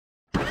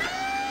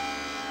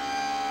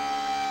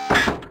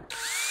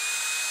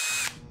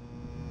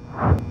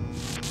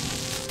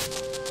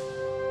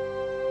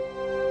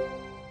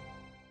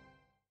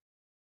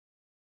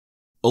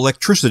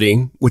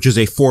Electricity, which is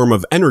a form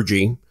of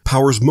energy,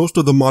 powers most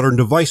of the modern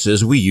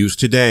devices we use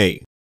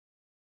today.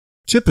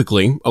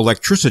 Typically,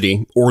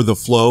 electricity, or the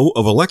flow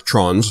of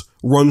electrons,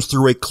 runs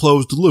through a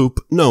closed loop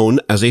known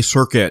as a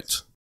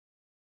circuit.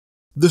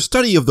 The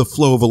study of the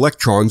flow of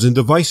electrons in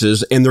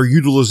devices and their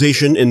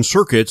utilization in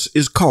circuits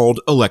is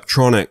called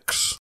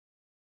electronics.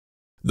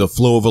 The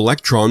flow of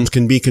electrons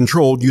can be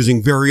controlled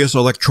using various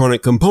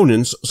electronic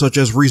components such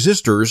as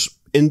resistors,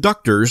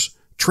 inductors,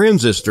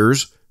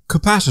 transistors,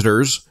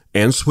 capacitors,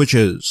 and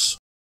switches.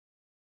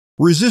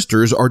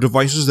 Resistors are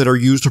devices that are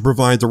used to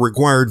provide the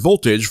required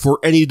voltage for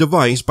any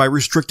device by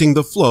restricting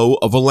the flow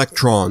of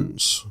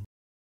electrons.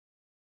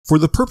 For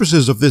the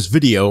purposes of this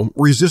video,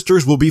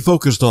 resistors will be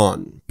focused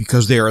on,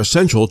 because they are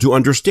essential to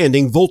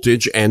understanding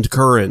voltage and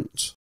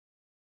current.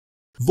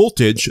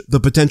 Voltage, the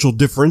potential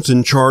difference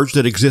in charge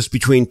that exists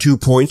between 2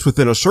 points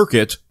within a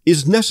circuit,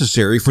 is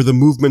necessary for the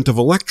movement of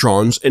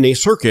electrons in a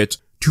circuit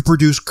to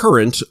produce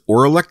current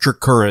or electric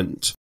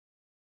current.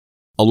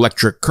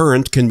 Electric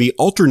current can be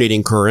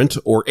alternating current,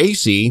 or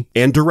AC,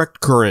 and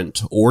direct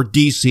current, or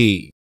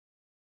DC.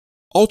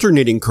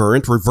 Alternating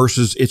current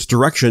reverses its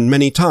direction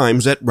many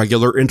times at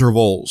regular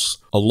intervals,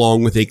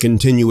 along with a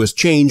continuous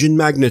change in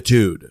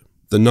magnitude.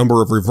 The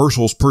number of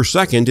reversals per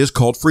second is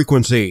called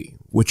frequency,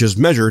 which is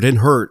measured in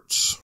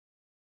hertz.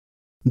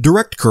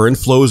 Direct current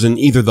flows in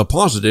either the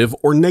positive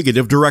or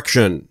negative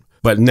direction,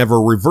 but never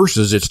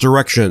reverses its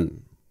direction.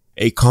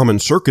 A common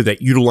circuit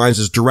that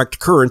utilizes direct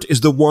current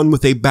is the one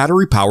with a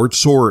battery-powered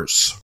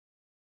source.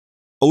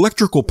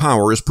 Electrical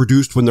power is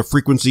produced when the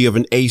frequency of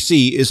an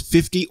AC is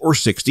 50 or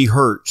 60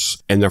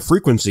 Hz, and the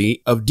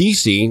frequency of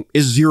DC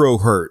is 0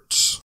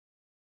 Hz.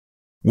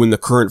 When the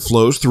current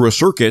flows through a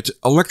circuit,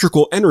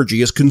 electrical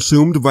energy is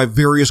consumed by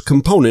various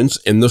components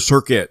in the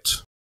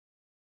circuit.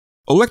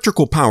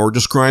 Electrical power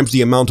describes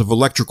the amount of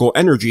electrical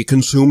energy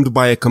consumed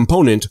by a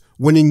component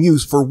when in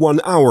use for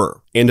 1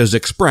 hour, and is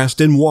expressed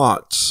in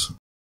watts.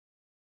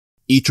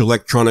 Each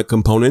electronic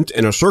component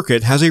in a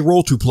circuit has a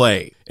role to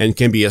play, and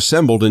can be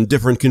assembled in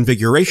different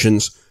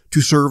configurations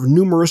to serve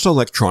numerous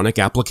electronic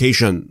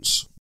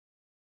applications.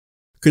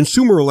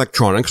 Consumer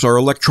electronics are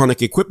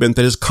electronic equipment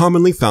that is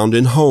commonly found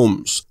in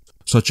homes,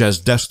 such as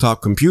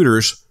desktop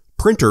computers,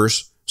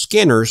 printers,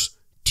 scanners,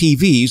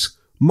 TVs,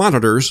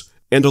 monitors,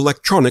 and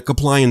electronic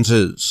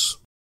appliances.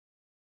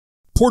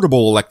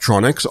 Portable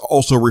electronics,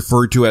 also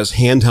referred to as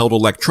handheld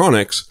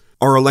electronics,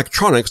 are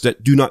electronics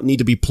that do not need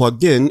to be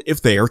plugged in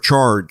if they are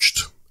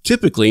charged.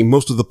 Typically,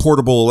 most of the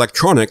portable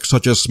electronics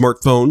such as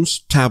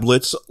smartphones,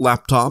 tablets,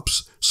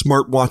 laptops,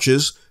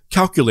 smartwatches,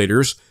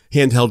 calculators,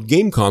 handheld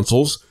game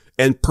consoles,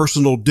 and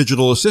personal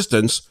digital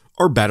assistants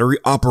are battery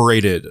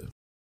operated.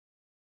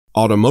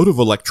 Automotive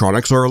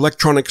electronics are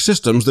electronic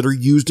systems that are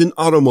used in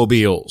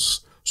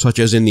automobiles, such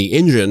as in the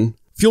engine,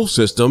 fuel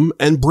system,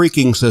 and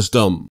braking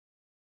system.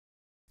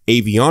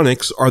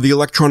 Avionics are the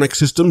electronic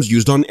systems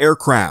used on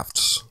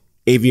aircrafts.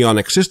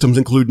 Avionic systems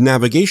include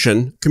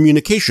navigation,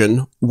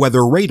 communication,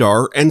 weather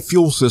radar, and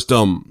fuel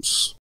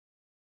systems.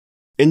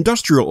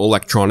 Industrial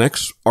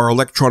electronics are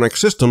electronic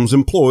systems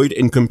employed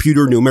in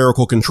computer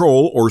numerical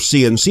control or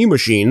CNC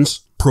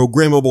machines,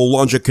 programmable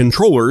logic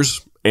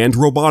controllers, and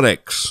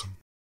robotics.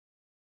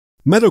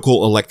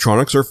 Medical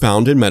electronics are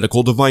found in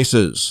medical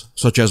devices,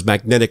 such as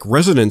magnetic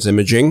resonance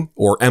imaging,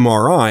 or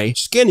MRI,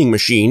 scanning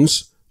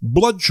machines,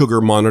 blood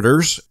sugar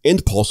monitors,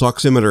 and pulse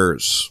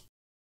oximeters.